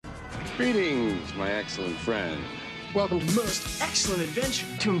Greetings, my excellent friend. Welcome to Most Excellent Adventure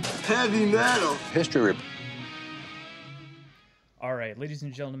to Heavy Metal History. All right, ladies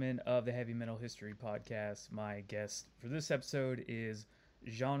and gentlemen of the Heavy Metal History Podcast, my guest for this episode is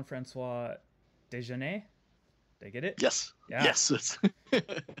Jean-Francois Dagenais. Did I get it? Yes. Yeah. Yes.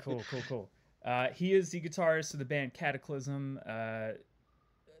 Cool. He is the guitarist of the band Kataklysm,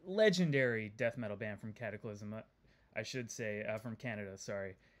 legendary death metal band from Kataklysm, I should say, from Canada,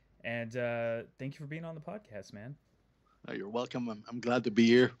 sorry. And thank you for being on the podcast, man. You're welcome. I'm glad to be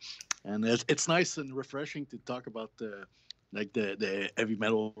here. And it's nice and refreshing to talk about the heavy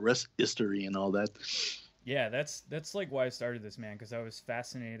metal history and all that. Yeah, that's like why I started this, man, because I was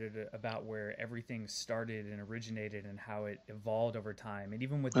fascinated about where everything started and originated and how it evolved over time, and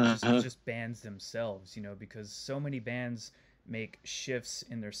even with just bands themselves, you know, because so many bands make shifts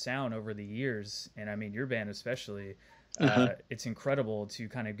in their sound over the years, and I mean your band especially. It's incredible to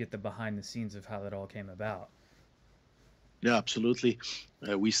kind of get the behind the scenes of how that all came about. Yeah, absolutely.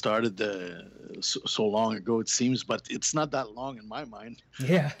 We started so long ago, it seems, but it's not that long in my mind.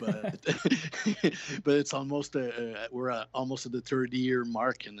 Yeah. But it's almost we're almost at the 30-year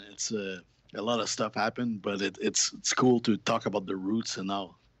mark, and it's a lot of stuff happened. But it's cool to talk about the roots and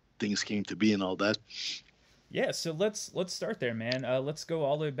how things came to be and all that. Yeah, so let's start there, man. Let's go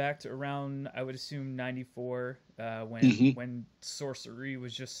all the way back to around, I would assume, 94, when Sorcery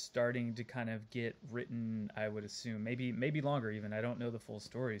was just starting to kind of get written, I would assume. Maybe longer even. I don't know the full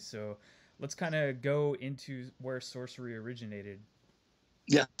story. So let's kind of go into where Sorcery originated.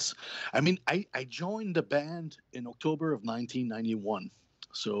 Yes. I mean, I joined the band in October of 1991.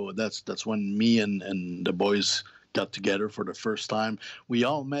 So that's when me and the boys got together for the first time. We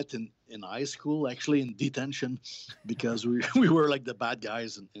all met in high school, actually in detention, because we were like the bad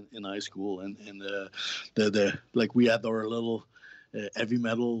guys in high school, and the we had our little heavy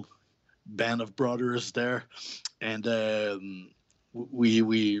metal band of brothers there, and I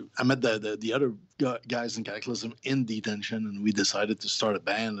met the other guys in Kataklysm in detention, and we decided to start a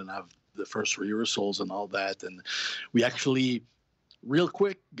band and have the first rehearsals and all that, and we actually real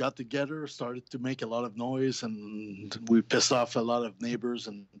quick got together, started to make a lot of noise, and we pissed off a lot of neighbors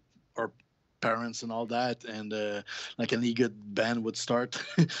and our parents and all that, and like any good band would start.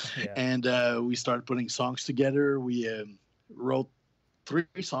 Yeah. And we started putting songs together. We wrote 3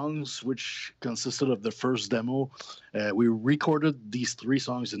 songs, which consisted of the first demo. We recorded these 3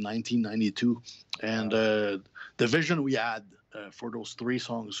 songs in 1992, and the vision we had for those 3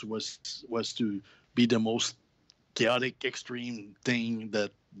 songs was to be the most chaotic, extreme thing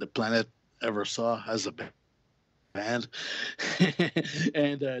that the planet ever saw as a band.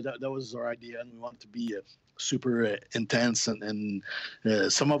 And that was our idea, and we wanted to be super intense, and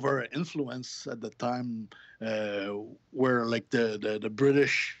some of our influence at the time were like the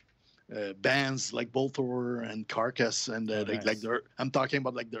British bands like Boltor and Carcass, and nice. I'm talking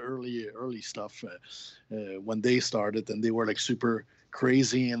about like the early stuff when they started, and they were like super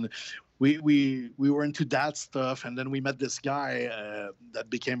crazy, and we were into that stuff. And then we met this guy that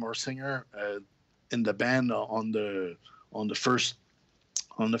became our singer in the band on the first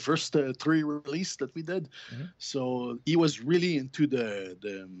 3 release that we did. Mm-hmm. So he was really into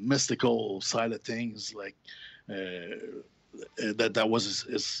the mystical side of things, like that was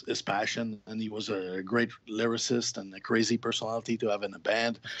his passion, and he was a great lyricist and a crazy personality to have in a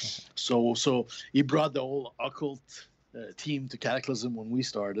band. So he brought the whole occult team to Kataklysm when we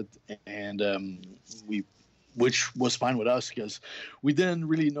started, and which was fine with us, because we didn't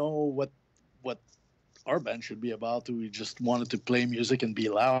really know what our band should be about. We just wanted to play music and be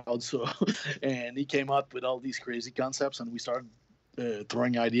loud. So, and he came up with all these crazy concepts, and we started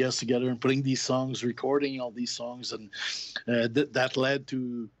throwing ideas together and putting these songs, recording all these songs, and that led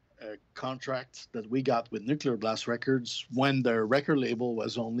to a contract that we got with Nuclear Blast Records when their record label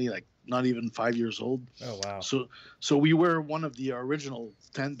was only like not even 5 years old. Oh wow! So we were one of the original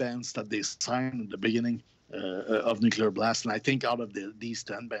 10 bands that they signed at the beginning of Nuclear Blast, and I think out of these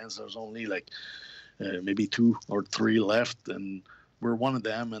 10 bands, there's only like maybe 2 or 3 left, and we're one of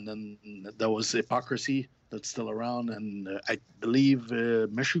them. And then there was Hypocrisy that's still around, and I believe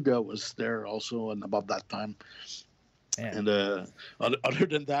Meshuggah was there also, and about that time. Man. And other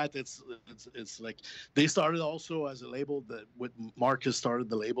than that, it's like they started also as a label that with Marcus started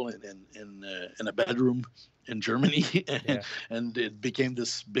the label in a bedroom in Germany, and it became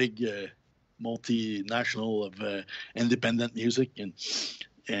this big multinational of independent music,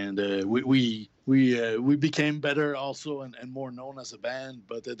 and we became better also and more known as a band.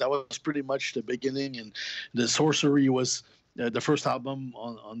 But that was pretty much the beginning, and the Sorcery was the first album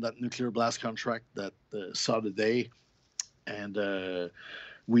on that Nuclear Blast contract that saw the day. And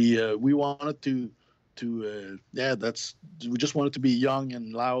we wanted to yeah, we just wanted to be young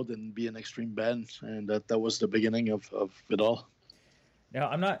and loud and be an extreme band, and that was the beginning of it all. Now,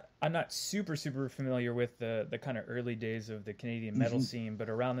 I'm not super familiar with the kind of early days of the Canadian metal Hmm. scene, but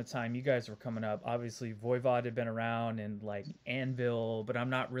around the time you guys were coming up, obviously Voivod had been around and like Anvil, but I'm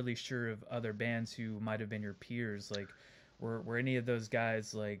not really sure of other bands who might have been your peers. Like, were any of those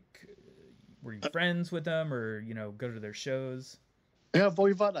guys like, were you friends with them, or go to their shows? Yeah,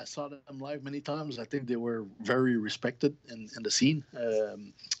 Voivod, I saw them live many times. I think they were very respected in the scene.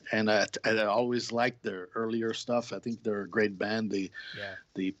 And I always liked their earlier stuff. I think they're a great band. Yeah,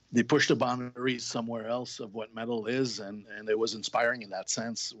 They push the boundaries somewhere else of what metal is, and it was inspiring in that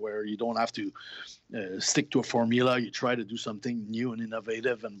sense, where you don't have to stick to a formula. You try to do something new and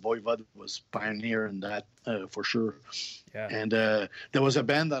innovative, and Voivod was pioneer in that for sure. yeah. And there was a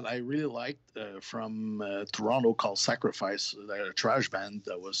band that I really liked from Toronto called Sacrifice. They're a trash band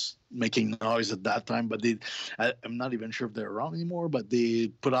that was making noise at that time, but I'm not even sure if they're around anymore, but they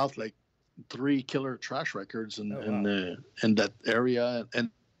put out like 3 killer trash records in that area and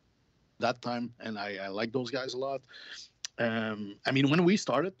that time, and I like those guys a lot. I mean, when we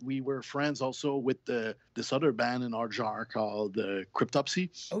started, we were friends also with this other band in our jar called Cryptopsy,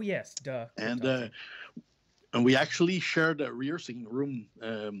 Oh yes, duh. and Cryptopsy. and we actually shared a rehearsing room.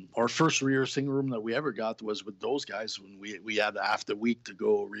 Our first rehearsing room that we ever got was with those guys when we had half the week to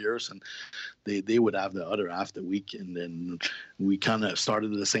go rehearse, and they would have the other half the week, and then we kind of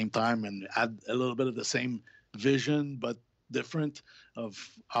started at the same time and had a little bit of the same vision but different of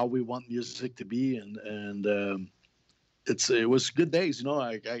how we want music to be, and it was good days.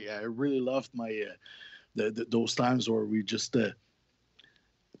 I really loved my those times where we just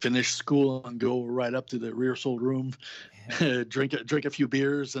finish school and go right up to the rehearsal room, drink a few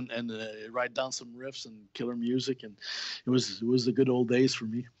beers and write down some riffs and killer music, and it was the good old days for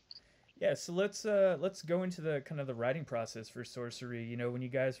me. Yeah, so let's go into the kind of the writing process for Sorcery. When you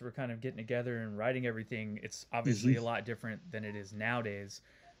guys were kind of getting together and writing everything, it's obviously a lot different than it is nowadays.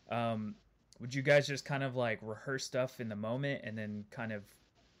 Would you guys just kind of like rehearse stuff in the moment, and then kind of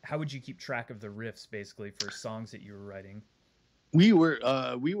how would you keep track of the riffs basically for songs that you were writing? We were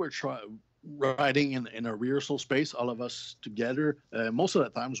writing in a rehearsal space, all of us together. Most of the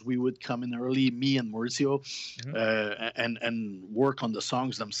times we would come in early, me and Mauricio, Hmm. and work on the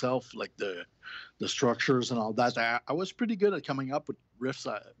songs themselves, like the structures and all that. I was pretty good at coming up with riff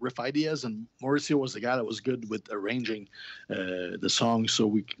ideas, and Mauricio was the guy that was good with arranging the songs. So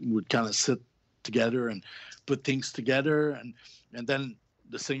we would kind of sit together and put things together, and then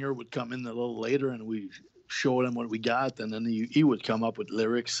the singer would come in a little later, and we show him what we got, and then he would come up with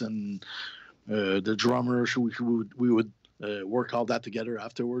lyrics, and the drummer, we would work all that together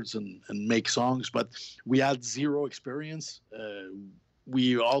afterwards and make songs. But we had zero experience.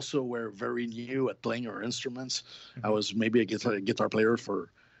 We also were very new at playing our instruments. I Hmm. was maybe a guitar player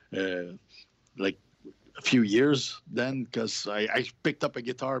for like a few years then, because I picked up a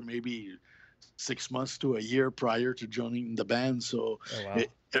guitar maybe 6 months to a year prior to joining the band. So Oh wow.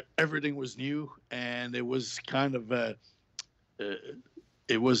 everything was new, and it was kind of uh,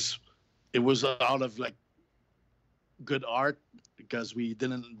 it was it was out of like good art, because we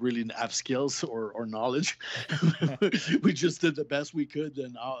didn't really have skills or knowledge. We just did the best we could,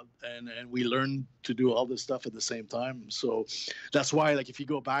 and we learned to do all this stuff at the same time. So that's why, like, if you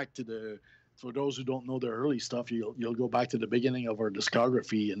go back to for those who don't know the early stuff, you'll go back to the beginning of our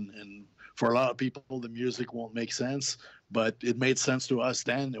discography, and for a lot of people the music won't make sense, but it made sense to us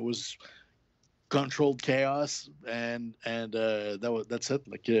then. It was controlled chaos, and that's it,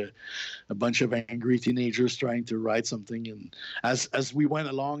 like a bunch of angry teenagers trying to write something. And as we went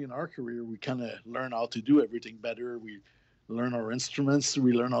along in our career, we kind of learn how to do everything better. We learn our instruments,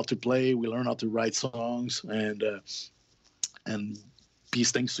 we learn how to play, we learn how to write songs, and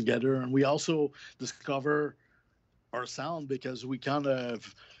piece things together. And we also discover our sound, because we kind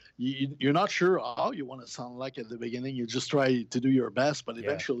of you're not sure how you want to sound like at the beginning. You just try to do your best, but Yeah.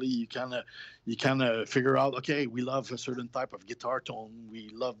 eventually you kind of figure out, okay, we love a certain type of guitar tone, we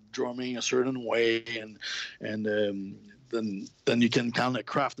love drumming a certain way, and then you can kind of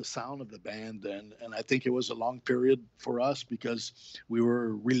craft the sound of the band. And I think it was a long period for us, because we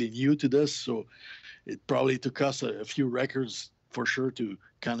were really new to this, so it probably took us a few records for sure to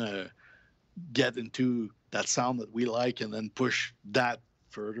kind of get into that sound that we like, and then push that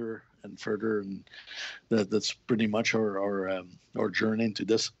further and further. And that's pretty much our journey into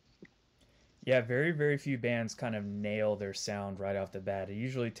this. Yeah, very few bands kind of nail their sound right off the bat. It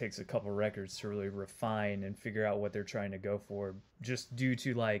usually takes a couple records to really refine and figure out what they're trying to go for, just due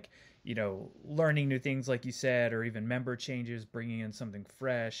to like, you know, learning new things like you said, or even member changes, bringing in something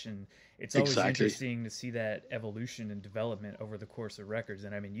fresh. And it's always Exactly. interesting to see that evolution and development over the course of records.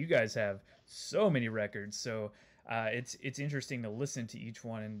 And I mean, you guys have so many records, so it's interesting to listen to each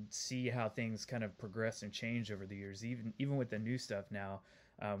one and see how things kind of progress and change over the years, even with the new stuff now,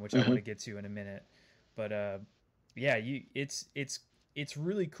 which I want to get to in a minute. But yeah, it's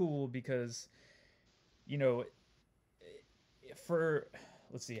really cool because, you know, for,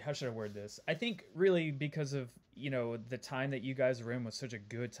 let's see, how should I word this? I think really because of, you know, the time that you guys were in was such a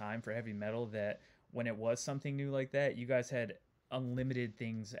good time for heavy metal, that when it was something new like that, you guys had unlimited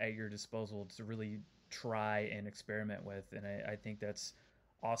things at your disposal to really try and experiment with. And I think that's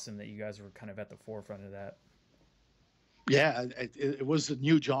awesome that you guys were kind of at the forefront of that. Yeah, it was a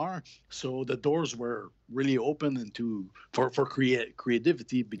new genre, so the doors were really open into for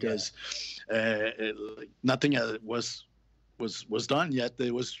creativity, because like nothing was done yet.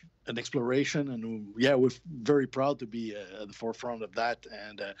 There was an exploration, and yeah, we're very proud to be at the forefront of that.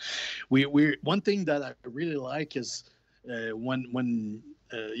 And we one thing that I really like is when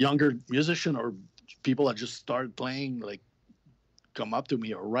younger musician or people that just started playing, like, come up to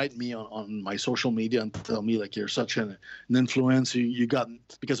me or write me on my social media and tell me, like, you're such an influence. You got,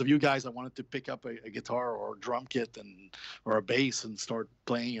 because of you guys, I wanted to pick up a guitar or a drum kit or a bass and start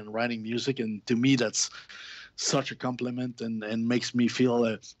playing and writing music. And to me, that's such a compliment, and makes me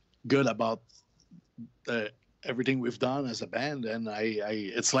feel good about everything we've done as a band. And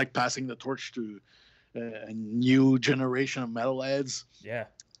it's like passing the torch to a new generation of metalheads. Yeah.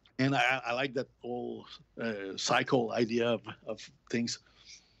 And I like that whole cycle idea of things.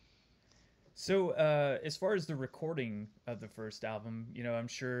 So as far as the recording of the first album, you know, I'm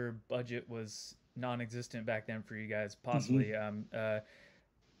sure budget was non-existent back then for you guys, possibly. Mm-hmm.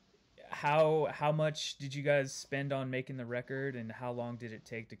 How much did you guys spend on making the record, and how long did it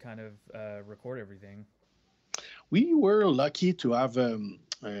take to kind of record everything? We were lucky to have a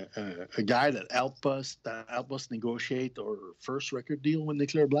guy that helped us negotiate our first record deal with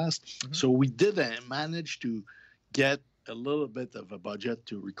Nuclear Blast. Mm-hmm. So we did manage to get a little bit of a budget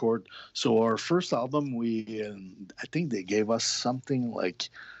to record. So our first album, I think they gave us something like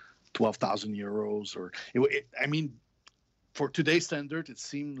 12,000 euros, or I mean, for today's standard, it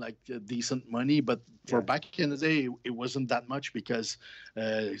seemed like decent money, but for back in the day, it wasn't that much, because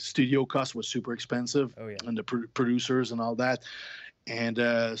studio cost was super expensive, and the producers and all that. And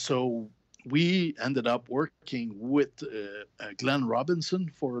so we ended up working with Glenn Robinson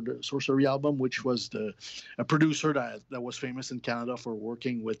for the Sorcery album, which was a producer that was famous in Canada for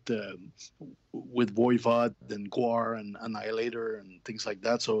working with Voivod and Guar and Annihilator and things like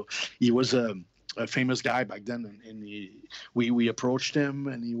that. So he was a famous guy back then, and we approached him,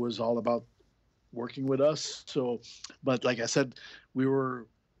 and he was all about working with us. So, but like I said, we were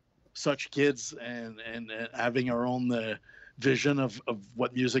such kids and having our own vision of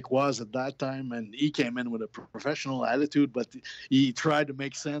what music was at that time, and he came in with a professional attitude, but he tried to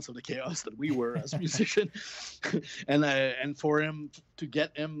make sense of the chaos that we were as musicians. And for him to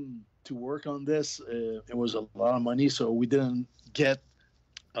get him to work on this, it was a lot of money, so we didn't get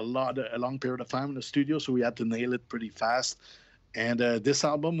a long period of time in the studio, so we had to nail it pretty fast. And this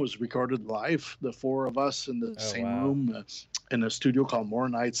album was recorded live, the four of us in the same room in a studio called More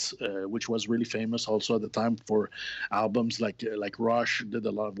Nights, which was really famous also at the time for albums like Rush did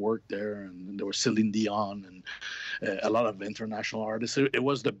a lot of work there, and there was Celine Dion and a lot of international artists. It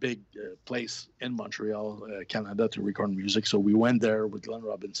was the big place in Montreal, Canada, to record music. So we went there with Glenn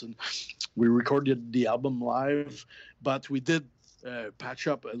Robinson. We recorded the album live, but we did patch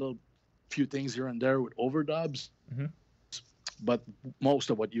up a few things here and there with overdubs. Mm-hmm. But most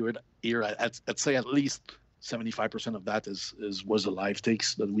of what you would hear, I'd say at least 75% of that was the live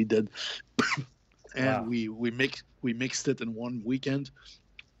takes that we did. And we mixed it in one weekend,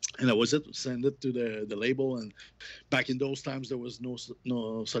 and that was it. Send it to the label. And back in those times, there was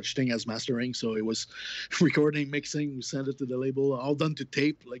no such thing as mastering, so it was recording, mixing. We sent it to the label, all done to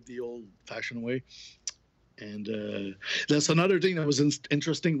tape, like the old-fashioned way. And that's another thing that was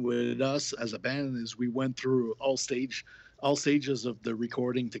interesting with us as a band, is we went through all stages of the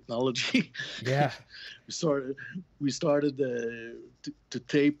recording technology. Yeah. we started to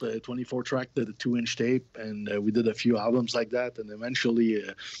tape a 24 track, the 2-inch tape, and we did a few albums like that. And eventually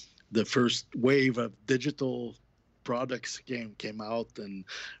the first wave of digital products came out, and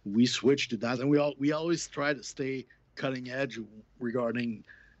we switched to that. And we always try to stay cutting edge regarding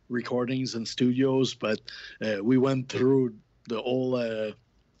recordings and studios, but we went through the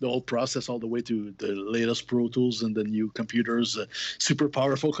whole process all the way to the latest Pro Tools and the new computers, super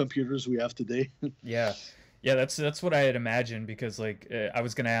powerful computers we have today. Yeah. Yeah, that's what I had imagined because like I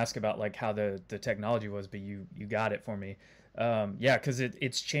was gonna ask about like how the technology was, but you got it for me. Yeah, because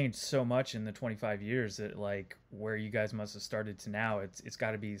it's changed so much in the 25 years that like where you guys must have started to now, it's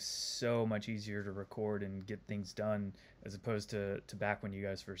got to be so much easier to record and get things done as opposed to back when you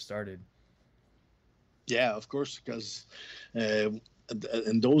guys first started. Yeah, of course, because uh,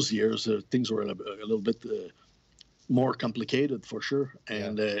 in those years things were a little bit more complicated for sure, Yeah.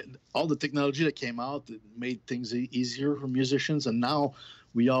 and all the technology that came out it made things easier for musicians. And now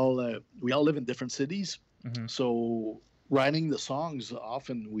we all live in different cities, Hmm. so writing the songs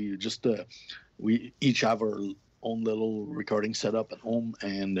often we each have our own little recording setup at home,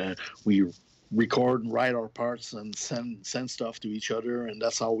 and we record and write our parts and send stuff to each other, and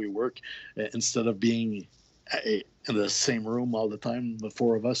that's how we work instead of being in the same room all the time, the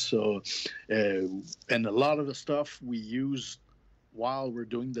four of us. So, and a lot of the stuff we use while we're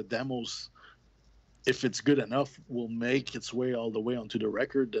doing the demos, if it's good enough, will make its way all the way onto the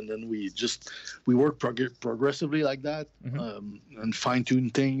record, and then we work progressively like that, Hmm. and fine tune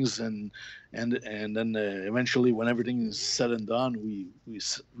things, and then eventually, when everything is said and done, we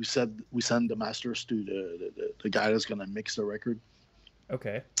send the masters to the guy that's gonna mix the record,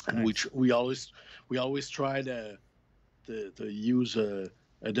 Okay. and Nice. we always try to use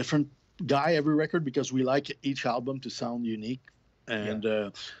a different guy every record because we like each album to sound unique, Yeah.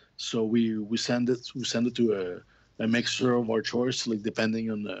 and so we send it to a mixer of our choice, like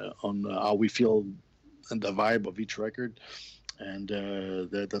depending on how we feel and the vibe of each record, and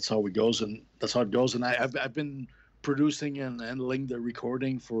that's how it goes, and that's how it goes. And I've been producing and handling the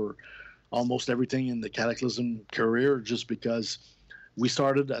recording for almost everything in the Cataclysm career, just because we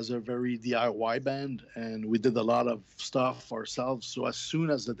started as a very DIY band and we did a lot of stuff ourselves. So as soon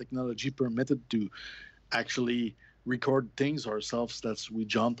as the technology permitted to actually record things ourselves, that's we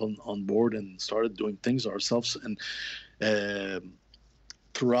jumped on board and started doing things ourselves. And uh,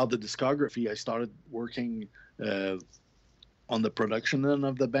 throughout the discography, I started working uh, on the production end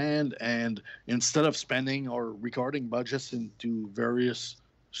of the band. And instead of spending our recording budgets into various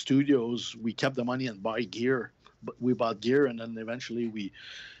studios, we kept the money and buy gear. But we bought gear, and then eventually we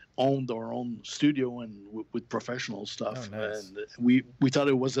owned our own studio and with professional Oh, stuff. nice. And we thought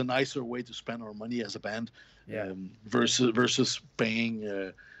it was a nicer way to spend our money as a band, Yeah. versus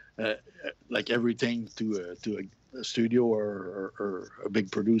paying like everything to a studio or a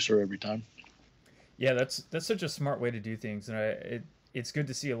big producer every time. Yeah, that's such a smart way to do things, and it's good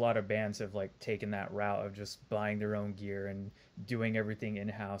to see a lot of bands have like taken that route of just buying their own gear and doing everything in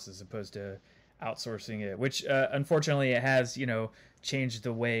house as opposed to outsourcing it. Which unfortunately it has changed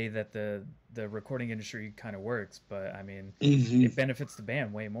the way that the recording industry kind of works. But I mean, it Hmm. benefits the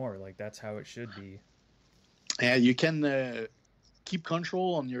band way more. Like that's how it should be. Yeah, you can keep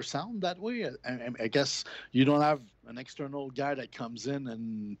control on your sound that way. I guess you don't have an external guy that comes in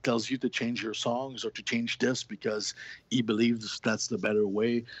and tells you to change your songs or to change this because he believes that's the better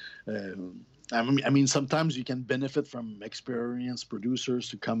way. I mean, sometimes you can benefit from experienced producers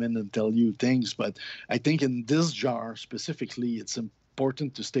to come in and tell you things, but I think in this genre specifically, it's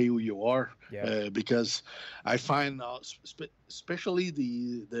important to stay who you are, Yeah. because I find, especially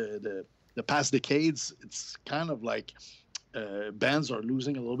the past decades, it's kind of like bands are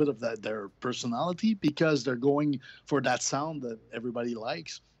losing a little bit of their personality because they're going for that sound that everybody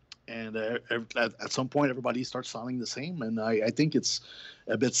likes, and at some point everybody starts sounding the same, and I think it's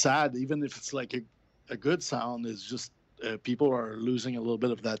a bit sad, even if it's like a good sound. It's just people are losing a little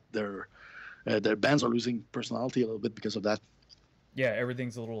bit of that their bands are losing personality a little bit because of that. Yeah,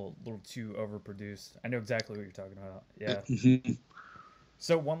 everything's a little too overproduced. I know exactly what you're talking about. Yeah. Mhm.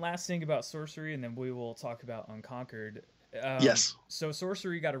 So one last thing about Sorcery, and then we will talk about Unconquered. Yes. So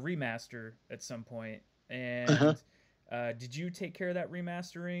Sorcery got a remaster at some point, Uh-huh. and did you take care of that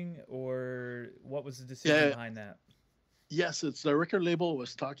remastering, or what was the decision Yeah. behind that? Yes, it's the record label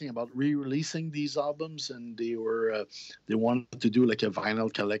was talking about re-releasing these albums, and they wanted to do like a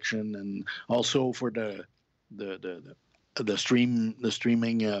vinyl collection, and also for the the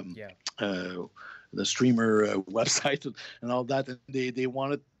streaming Yeah, uh, the streamer website and all that. And they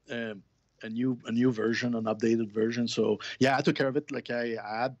wanted a new version, an updated version. So yeah, I took care of it. Like I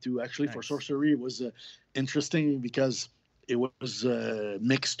had to actually for nice. Sorcery. It was interesting because it was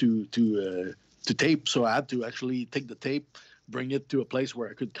mixed to tape. So I had to actually take the tape, bring it to a place where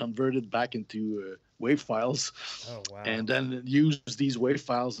I could convert it back into wave files, Oh wow. and then use these wave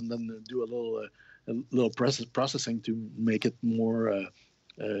files and then do a little processing to make it more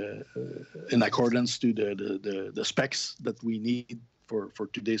in accordance to the specs that we need for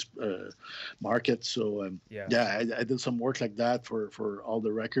today's market. So I did some work like that for all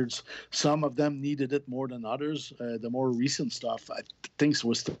the records. Some of them needed it more than others. The more recent stuff, I think,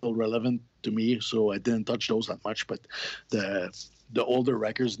 was still relevant to me, so I didn't touch those that much. But the older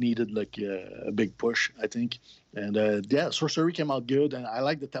records needed like a big push, I think. And Sorcery came out good, and I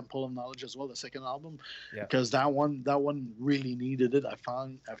like the Temple of Knowledge as well, the second album, because that one really needed it. I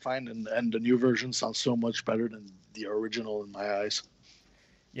find and the new version sounds so much better than the original in my eyes.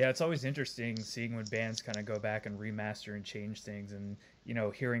 Yeah, it's always interesting seeing when bands kind of go back and remaster and change things, and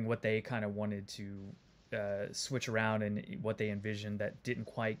hearing what they kind of wanted to switch around and what they envisioned that didn't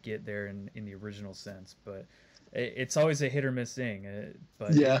quite get there in the original sense. But it's always a hit or miss thing.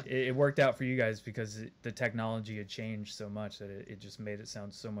 But it worked out for you guys because the technology had changed so much that it just made it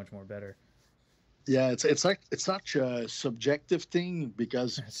sound so much more better. Yeah, it's such a subjective thing,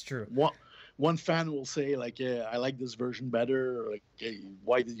 because that's true. One fan will say like, yeah, I like this version better. Like, hey,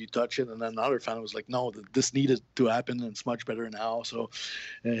 why did you touch it? And then another fan was like, no, this needed to happen, and it's much better now. So,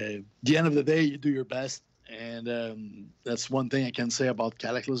 the end of the day, you do your best. And that's one thing I can say about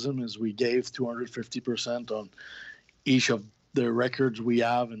Kataklysm is we gave 250% on each of the records we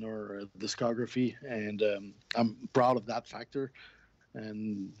have in our discography, and I'm proud of that factor.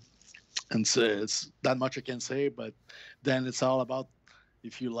 And so it's that much I can say. But then it's all about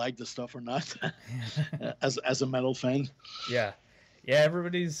if you like the stuff or not, as a metal fan. Yeah,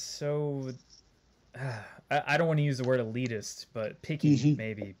 everybody's so. I don't want to use the word elitist, but picky,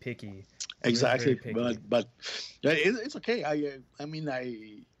 maybe picky. Exactly, but it's okay. I mean,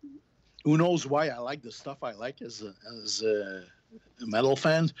 who knows why I like the stuff I like as a metal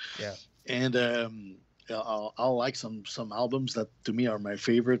fan. Yeah, and I'll like some albums that to me are my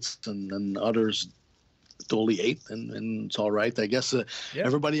favorites, and others totally hate, and it's all right. I guess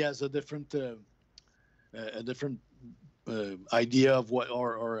everybody has a different idea of what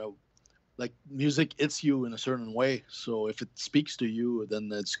or like music hits you in a certain way. So if it speaks to you,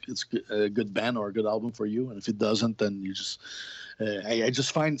 then it's a good band or a good album for you. And if it doesn't, then you just I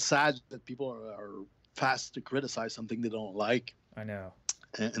just find sad that people are fast to criticize something they don't like. I know.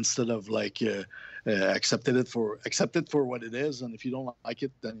 Instead of like accept it for what it is, and if you don't like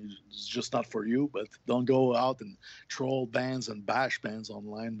it, then it's just not for you. But don't go out and troll bands and bash bands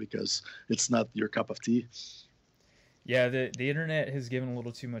online because it's not your cup of tea. Yeah, the internet has given a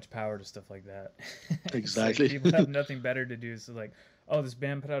little too much power to stuff like that. Exactly. Like people have nothing better to do, so like, oh, this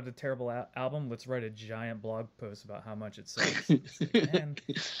band put out a terrible album, let's write a giant blog post about how much it sucks. Like, man,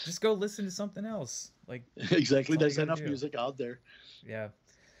 just go listen to something else. Like, exactly, there's enough music out there. Yeah.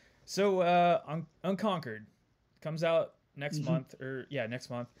 So Unconquered comes out next month, next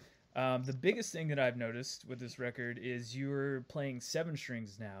month. The biggest thing that I've noticed with this record is you're playing 7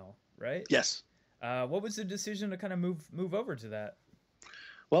 strings now, right? Yes. What was the decision to kind of move over to that?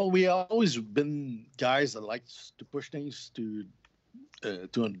 Well, we always been guys that like to push things to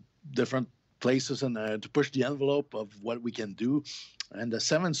different places and to push the envelope of what we can do. And the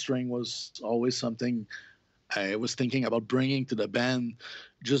 7 string was always something I was thinking about bringing to the band,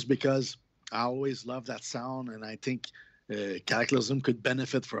 just because I always love that sound, and I think Kataklysm could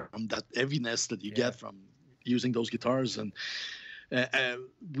benefit from that heaviness that you get from using those guitars. And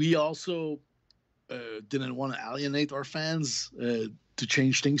we also didn't want to alienate our fans to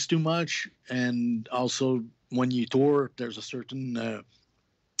change things too much. And also, when you tour, there's a certain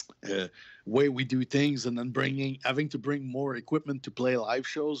way we do things, and then having to bring more equipment to play live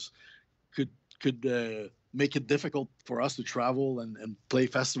shows could make it difficult for us to travel and play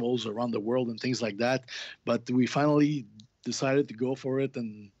festivals around the world and things like that. But we finally decided to go for it,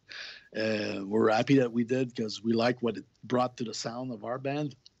 and we're happy that we did, because we like what it brought to the sound of our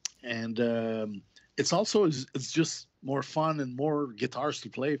band. And it's just more fun and more guitars to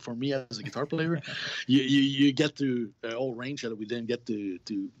play for me as a guitar player. you get to a whole range that we didn't get to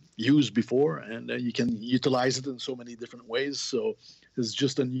use before, and you can utilize it in so many different ways. So it's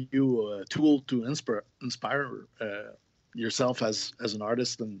just a new tool to inspire yourself as an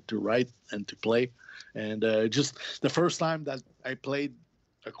artist, and to write and to play. And just the first time that I played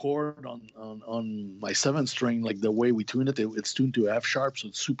a chord on my 7 string, like the way we tune it, it's tuned to F sharp, so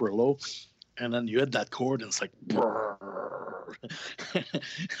it's super low. And then you hit that chord, and it's like,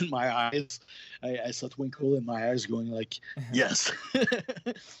 in my eyes, I saw twinkle in my eyes, going like, yes.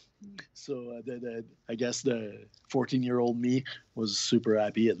 So I guess the 14-year-old me was super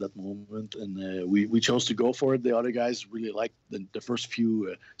happy at that moment, and we chose to go for it. The other guys really liked the first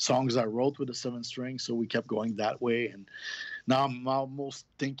few songs I wrote with the 7 string, so we kept going that way. And now I'm almost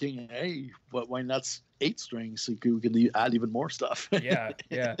thinking, hey, but why not 8 strings? So we can add even more stuff. Yeah,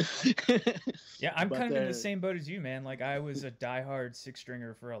 yeah. Yeah, I'm kind of in the same boat as you, man. Like I was a diehard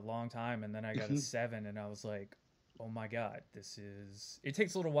 6-stringer for a long time, and then I got a 7, and I was like, oh my God, it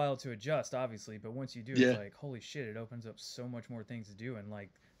takes a little while to adjust, obviously, but once you do, it's like, holy shit, it opens up so much more things to do. And like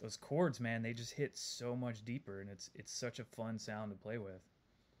those chords, man, they just hit so much deeper, and it's such a fun sound to play with.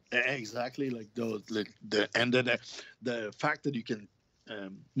 Exactly, like those, like the fact that you can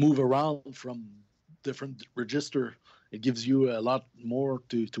move around from different register, it gives you a lot more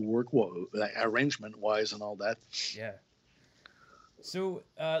to work with, like arrangement wise and all that. Yeah. So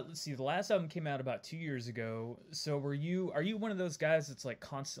let's see. The last album came out about 2 years ago. So are you one of those guys that's like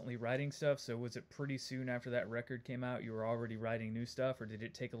constantly writing stuff? So was it pretty soon after that record came out you were already writing new stuff, or did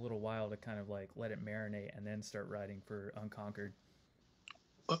it take a little while to kind of like let it marinate and then start writing for Unconquered?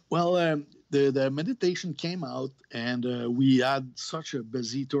 Well, the meditation came out, and we had such a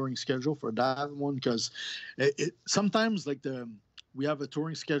busy touring schedule for that one, because sometimes like we have a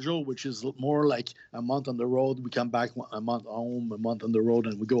touring schedule which is more like a month on the road, we come back a month home, a month on the road,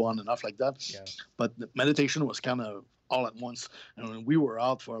 and we go on and off like that. Yeah. But the meditation was kind of all at once, and we were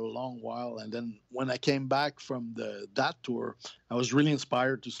out for a long while. And then when I came back from that tour, I was really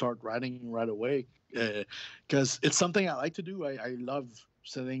inspired to start writing right away, because it's something I like to do. I love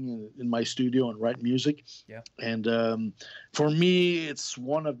sitting in my studio and write music. Yeah. And for me, it's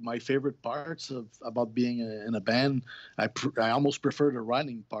one of my favorite parts about being in a band. I almost prefer the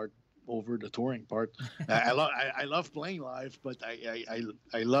writing part over the touring part. I love playing live, but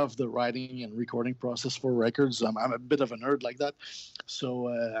I love the writing and recording process for records. I'm a bit of a nerd like that. So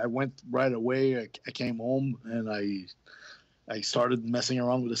I went right away. I came home, and I started messing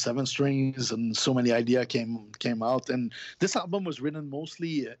around with the 7 strings, and so many ideas came out. And this album was written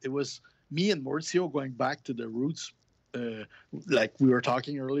mostly, it was me and Maurizio going back to the roots. Like we were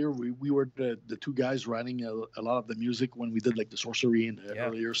talking earlier, we were the two guys writing a lot of the music when we did like the Sorcery and the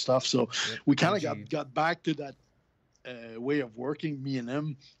earlier stuff. So we kind of got back to that way of working, me and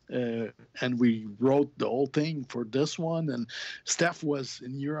him, and we wrote the whole thing for this one. And Steph was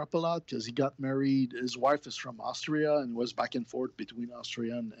in Europe a lot because he got married. His wife is from Austria and was back and forth between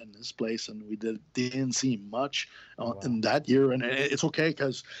Austria and his place, and we didn't see him much in that year. And it's okay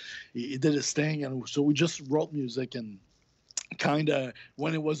because he did his thing, and so we just wrote music. And kind of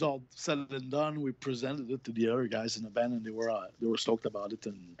when it was all said and done, we presented it to the other guys in the band, and they were stoked about it.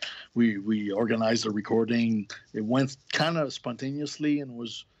 And we organized the recording. It went kind of spontaneously and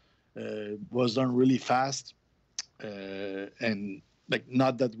was done really fast, and like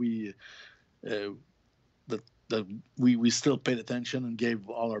not that we we still paid attention and gave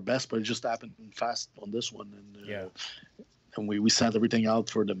all our best, but it just happened fast on this one. And and we sent everything out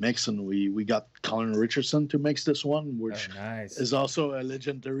for the mix, and we got Colin Richardson to mix this one, which is also a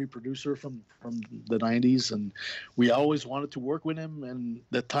legendary producer from the 90s. And we always wanted to work with him, and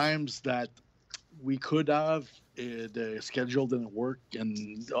the times that we could have, the schedule didn't work,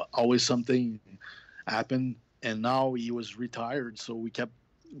 and always something happened. And now he was retired, so we kept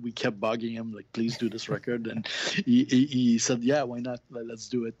bugging him, like, please do this record. And he said, yeah, why not? Let's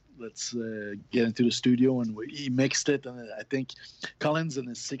do it. Let's get into the studio. And he mixed it. And I think Colin's in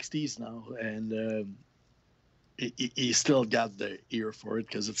his 60s now, and he still got the ear for it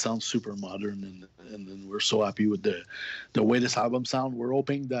because it sounds super modern. And we're so happy with the way this album sounds. We're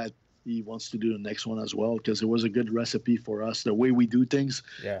hoping that he wants to do the next one as well, because it was a good recipe for us. The way we do things,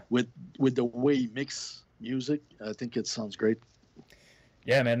 with the way he mix music, I think it sounds great.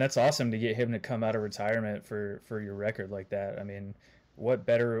 Yeah, man, that's awesome to get him to come out of retirement for your record like that. I mean, what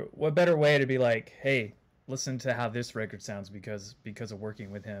better way to be like, hey, listen to how this record sounds because of working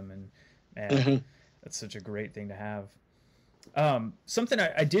with him. And that's such a great thing to have. Something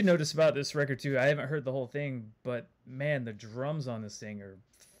I did notice about this record too, I haven't heard the whole thing, but man, the drums on this thing are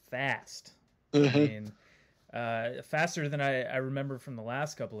fast. I mean, faster than I remember from the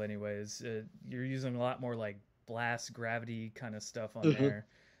last couple anyways. You're using a lot more like blast gravity kind of stuff on there.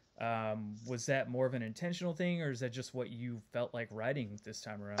 Was that more of an intentional thing, or is that just what you felt like writing this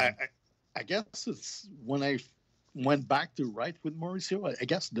time around? I guess it's when I went back to write with Mauricio, I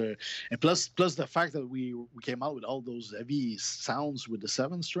guess plus the fact that we came out with all those heavy sounds with the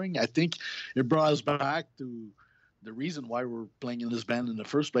 7 string, I think it brought us back to the reason why we're playing in this band in the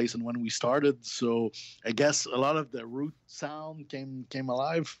first place and when we started. So I guess a lot of the root sound came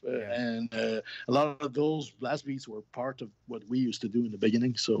alive, and a lot of those blast beats were part of what we used to do in the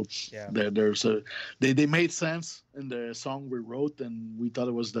beginning. So they made sense in the song we wrote, and we thought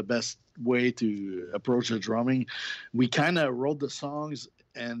it was the best way to approach the drumming. We kind of wrote the songs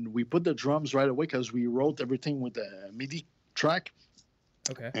and we put the drums right away because we wrote everything with a MIDI track.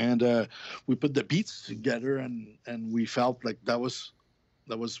 Okay. And we put the beats together, and we felt like that was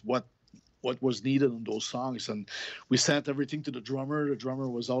what was needed on those songs. And we sent everything to the drummer. The drummer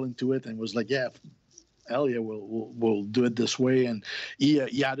was all into it and was like, "Yeah, hell yeah, we'll do it this way." And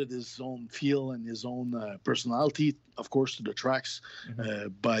he added his own feel and his own personality, of course, to the tracks.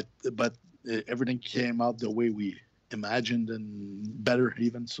 But everything came out the way we imagined and better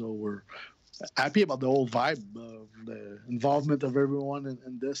even. So we're happy about the whole vibe of the involvement of everyone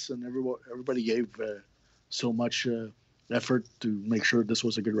in this, and everybody gave so much effort to make sure this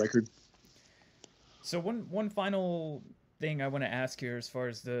was a good record. So one final thing I want to ask here, as far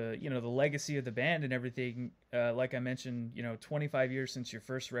as the the legacy of the band and everything, like I mentioned, 25 years since your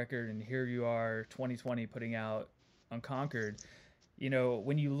first record, and here you are 2020 putting out Unconquered.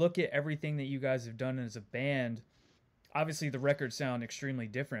 When you look at everything that you guys have done as a band, obviously the records sound extremely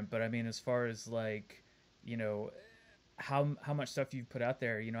different, but I mean, as far as like, how much stuff you've put out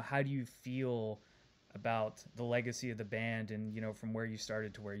there, how do you feel about the legacy of the band and, from where you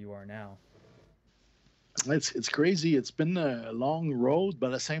started to where you are now? It's crazy. It's been a long road, but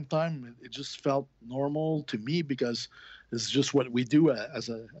at the same time, it just felt normal to me because it's just what we do as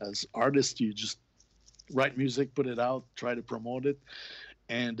artists. You just write music, put it out, try to promote it.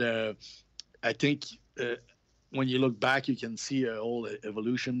 And I think when you look back, you can see a whole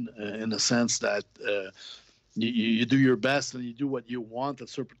evolution in the sense that you do your best and you do what you want at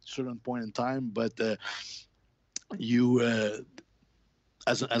a certain point in time. But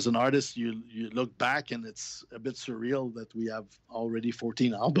as an artist, you look back and it's a bit surreal that we have already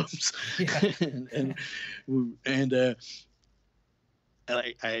 14 albums. and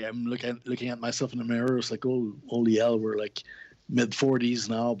I am looking at myself in the mirror. It's like, oh, holy hell, we're like mid 40s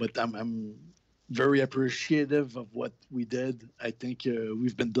now. But I'm very appreciative of what we did. I think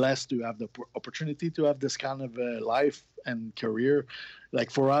we've been blessed to have the opportunity to have this kind of life and career.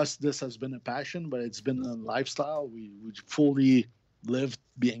 Like for us, this has been a passion, but it's been a lifestyle. We fully lived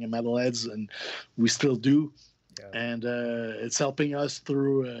being a metalheads, and we still do. And it's helping us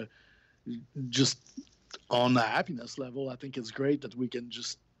through just on the happiness level. I think it's great that we can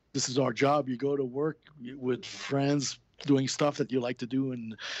this is our job. You go to work with friends doing stuff that you like to do,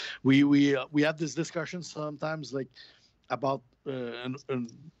 and we have this discussion sometimes, like about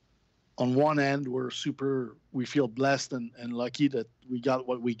on one end we feel blessed and lucky that we got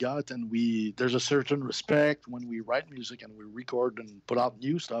what we got, and there's a certain respect when we write music and we record and put out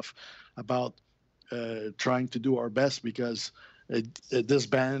new stuff about trying to do our best, because this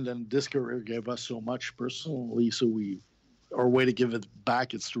band and this career gave us so much personally. So our way to give it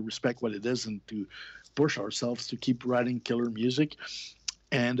back is to respect what it is and to push ourselves to keep writing killer music.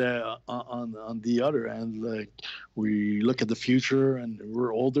 And on the other end, like, we look at the future and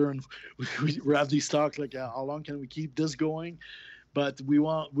we're older, and we have these talks like, how long can we keep this going? But we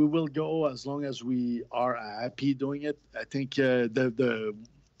will go as long as we are happy doing it. I think the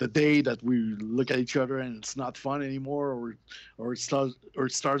day that we look at each other and it's not fun anymore, or it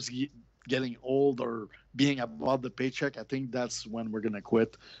starts getting old or being about the paycheck, I think that's when we're gonna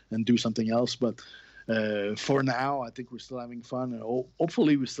quit and do something else. But for now, I think we're still having fun.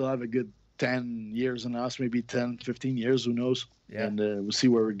 Hopefully we still have a good 10 years in us, maybe 10, 15 years, who knows? Yeah. And we'll see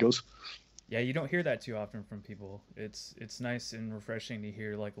where it goes. Yeah, you don't hear that too often from people. It's nice and refreshing to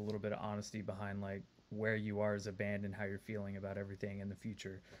hear like a little bit of honesty behind like where you are as a band and how you're feeling about everything in the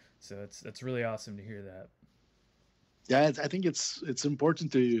future. So it's really awesome to hear that. Yeah, I think it's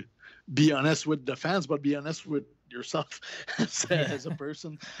important to be honest with the fans, but be honest with yourself as a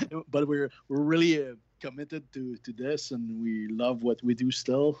person. But we're really committed to this, and we love what we do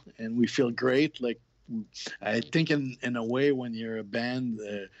still, and we feel great. Like, I think in a way, when you're a band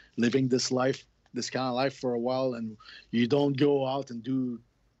living this kind of life for a while, and you don't go out and do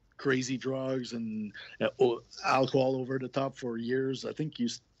crazy drugs and alcohol over the top for years, I think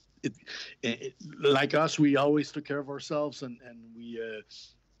like us, we always took care of ourselves, and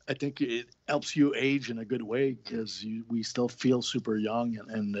I think it helps you age in a good way, because we still feel super young,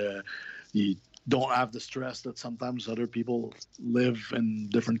 and you don't have the stress that sometimes other people live in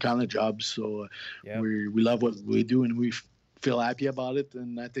different kind of jobs. So we love what we do, and we feel happy about it,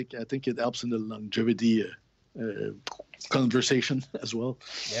 and I think it helps in the longevity conversation as well.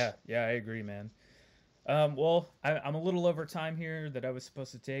 Yeah, I agree, man. Well, I'm a little over time here that I was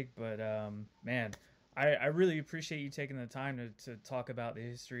supposed to take, but man, I really appreciate you taking the time to talk about the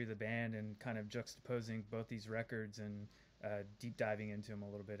history of the band and kind of juxtaposing both these records and deep diving into them a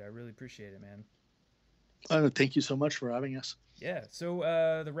little bit. I really appreciate it, man. Thank you so much for having us. Yeah, so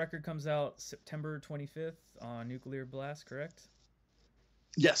the record comes out September 25th on Nuclear Blast, correct?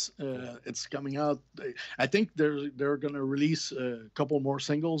 Yes, it's coming out. I think they're gonna release a couple more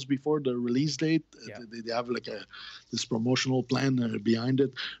singles before the release date. Yeah. They have like this promotional plan behind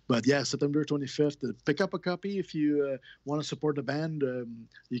it. But yeah, September 25th. Pick up a copy if you want to support the band.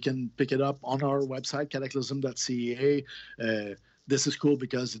 You can pick it up on our website, Kataklysm.ca. This is cool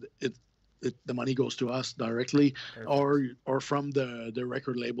because the money goes to us directly. Perfect. Or from the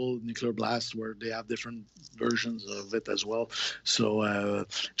record label Nuclear Blast, where they have different versions of it as well. So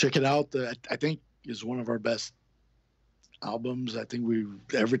check it out. I think is one of our best albums. I think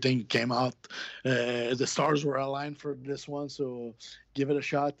everything came out. The stars were aligned for this one, so give it a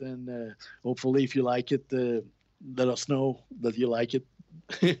shot, and hopefully, if you like it, let us know that you like it.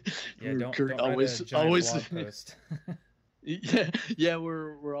 Yeah, don't write a giant blog post. Yeah,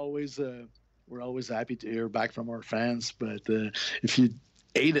 we're always happy to hear back from our fans. But if you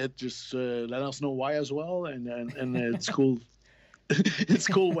hate it, just let us know why as well. And it's cool. It's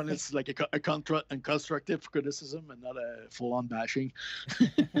cool when it's like a constructive criticism and not a full-on bashing.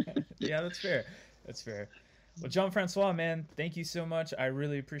 Yeah, that's fair. That's fair. Well, Jean-Francois, man, thank you so much. I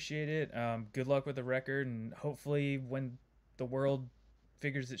really appreciate it. Good luck with the record, and hopefully when the world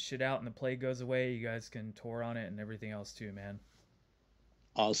figures its shit out and the plague goes away, you guys can tour on it and everything else too, man.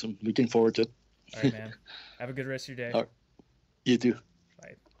 Awesome. Looking forward to it. All right, man. Have a good rest of your day. All right. You too.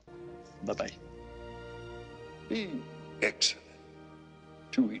 Bye. Bye-bye. Be excellent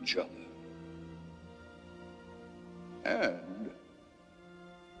to each other. And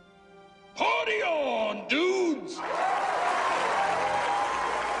party on, dude!